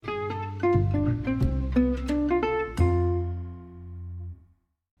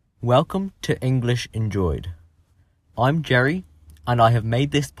Welcome to English Enjoyed. I'm Jerry, and I have made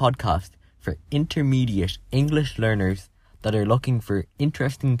this podcast for intermediate English learners that are looking for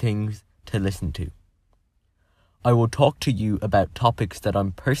interesting things to listen to. I will talk to you about topics that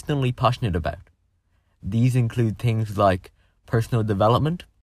I'm personally passionate about. These include things like personal development,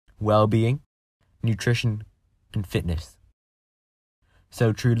 well-being, nutrition, and fitness.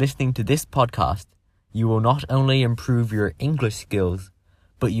 So through listening to this podcast, you will not only improve your English skills,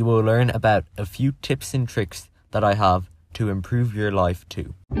 but you will learn about a few tips and tricks that I have to improve your life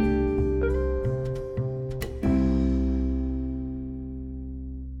too.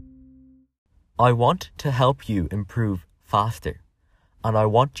 I want to help you improve faster, and I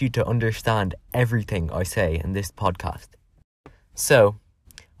want you to understand everything I say in this podcast. So,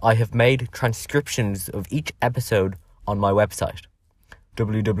 I have made transcriptions of each episode on my website,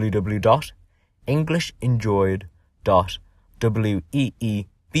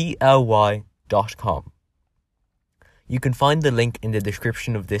 www.englishenjoyed.weebly.com. You can find the link in the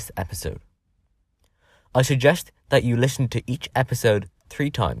description of this episode. I suggest that you listen to each episode 3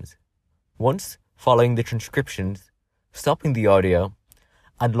 times. Once following the transcriptions, stopping the audio,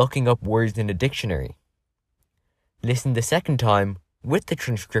 and looking up words in a dictionary. Listen the second time with the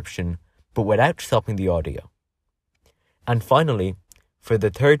transcription, but without stopping the audio. And finally, for the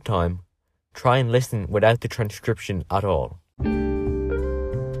third time, try and listen without the transcription at all.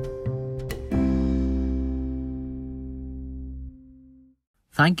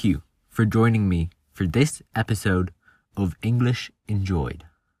 Thank you for joining me for this episode of English Enjoyed.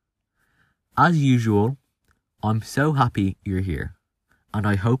 As usual, I'm so happy you're here, and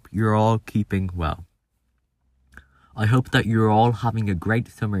I hope you're all keeping well. I hope that you're all having a great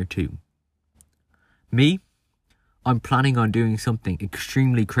summer too. Me? I'm planning on doing something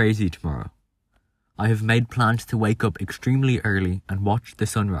extremely crazy tomorrow. I have made plans to wake up extremely early and watch the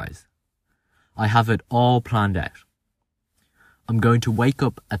sunrise. I have it all planned out. I'm going to wake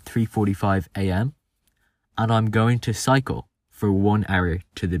up at 3:45 a.m. and I'm going to cycle for 1 hour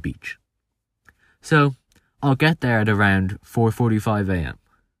to the beach. So, I'll get there at around 4:45 a.m.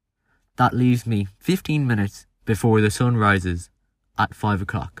 That leaves me 15 minutes before the sun rises at 5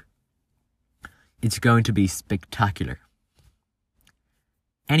 o'clock. It's going to be spectacular.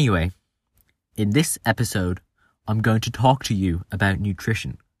 Anyway, in this episode, I'm going to talk to you about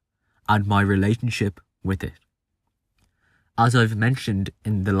nutrition and my relationship with it. As I've mentioned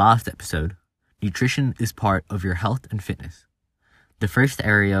in the last episode, nutrition is part of your health and fitness, the first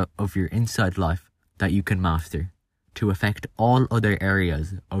area of your inside life that you can master to affect all other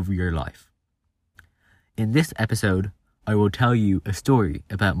areas of your life. In this episode, I will tell you a story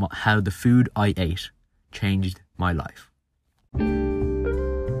about how the food I ate changed my life.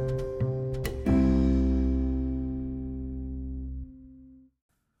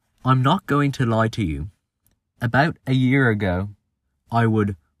 I'm not going to lie to you. About a year ago, I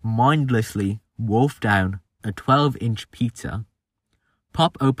would mindlessly wolf down a 12-inch pizza,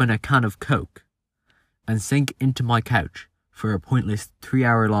 pop open a can of Coke, and sink into my couch for a pointless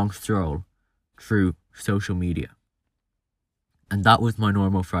 3-hour-long stroll through social media. And that was my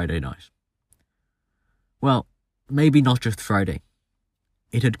normal Friday night. Well, maybe not just Friday.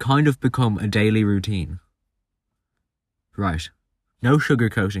 It had kind of become a daily routine. Right, no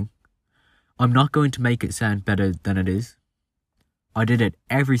sugarcoating. I'm not going to make it sound better than it is. I did it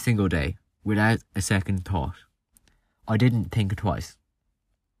every single day without a second thought. I didn't think twice.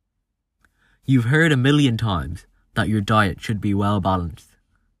 You've heard a million times that your diet should be well balanced.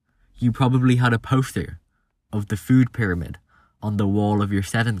 You probably had a poster of the food pyramid on the wall of your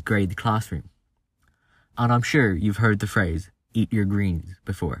 7th grade classroom. And I'm sure you've heard the phrase, eat your greens,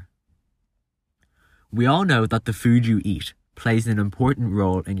 before. We all know that the food you eat plays an important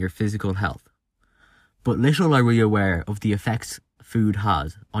role in your physical health. But little are we aware of the effects food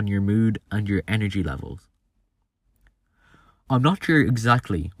has on your mood and your energy levels. I'm not sure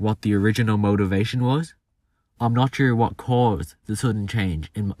exactly what the original motivation was. I'm not sure what caused the sudden change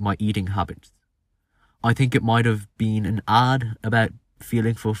in my eating habits. I think it might have been an ad about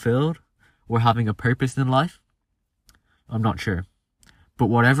feeling fulfilled or having a purpose in life. I'm not sure. But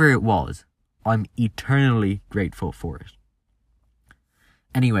whatever it was, I'm eternally grateful for it.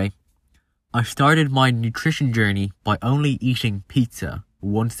 Anyway, I started my nutrition journey by only eating pizza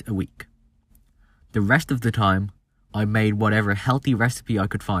once a week. The rest of the time, I made whatever healthy recipe I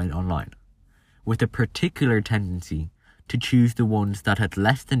could find online, with a particular tendency to choose the ones that had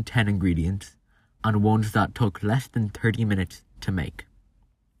less than 10 ingredients and ones that took less than 30 minutes to make.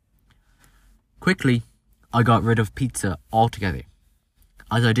 Quickly, I got rid of pizza altogether,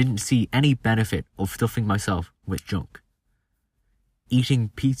 as I didn't see any benefit of stuffing myself with junk.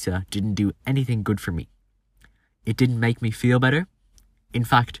 eating pizza didn't do anything good for me. It didn't make me feel better. In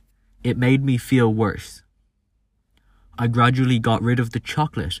fact, it made me feel worse. I gradually got rid of the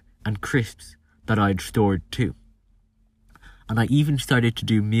chocolate and crisps that I had stored too. And I even started to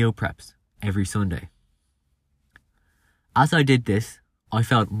do meal preps every Sunday. As I did this, I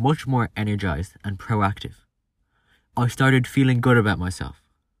felt much more energized and proactive. I started feeling good about myself.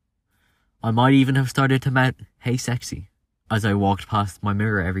 I might even have started to mouth, "Hey sexy," as I walked past my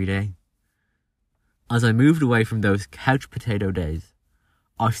mirror every day. As I moved away from those couch potato days,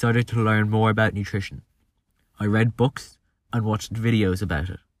 I started to learn more about nutrition. I read books and watched videos about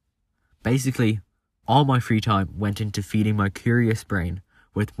it. Basically, all my free time went into feeding my curious brain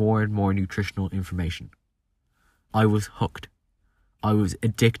with more and more nutritional information. I was hooked. I was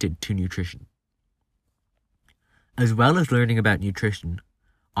addicted to nutrition. As well as learning about nutrition,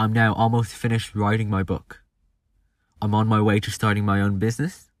 I'm now almost finished writing my book. I'm on my way to starting my own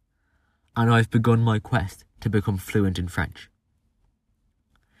business, and I've begun my quest to become fluent in French.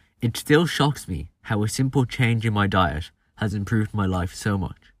 It still shocks me how a simple change in my diet has improved my life so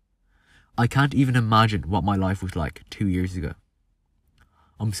much. I can't even imagine what my life was like 2 years ago.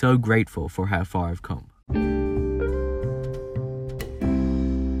 I'm so grateful for how far I've come.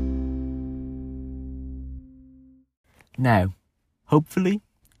 Now, hopefully,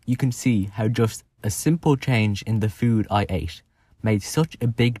 you can see how just a simple change in the food I ate made such a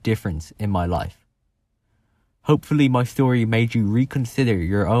big difference in my life. Hopefully, my story made you reconsider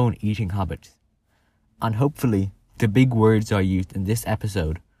your own eating habits. And hopefully, the big words I used in this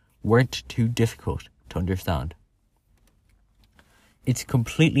episode weren't too difficult to understand. It's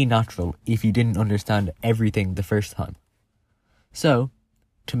completely natural if you didn't understand everything the first time. So,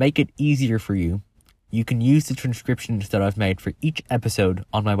 to make it easier for you, you can use the transcriptions that I've made for each episode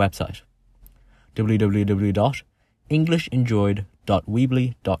on my website,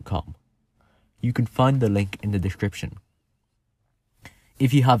 www.englishenjoyed.weebly.com. You can find the link in the description.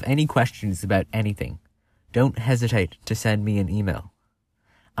 If you have any questions about anything, don't hesitate to send me an email.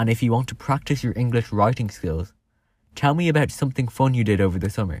 And if you want to practice your English writing skills, tell me about something fun you did over the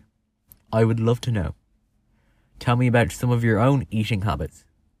summer. I would love to know. Tell me about some of your own eating habits.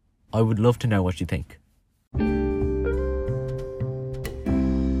 I would love to know what you think.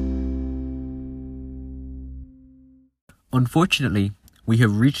 Unfortunately, we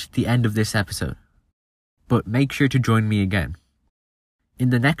have reached the end of this episode, but make sure to join me again. In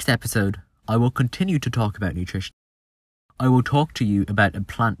the next episode, I will continue to talk about nutrition. I will talk to you about a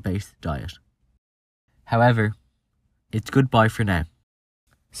plant-based diet. However, it's goodbye for now.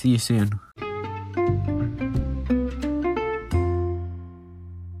 See you soon.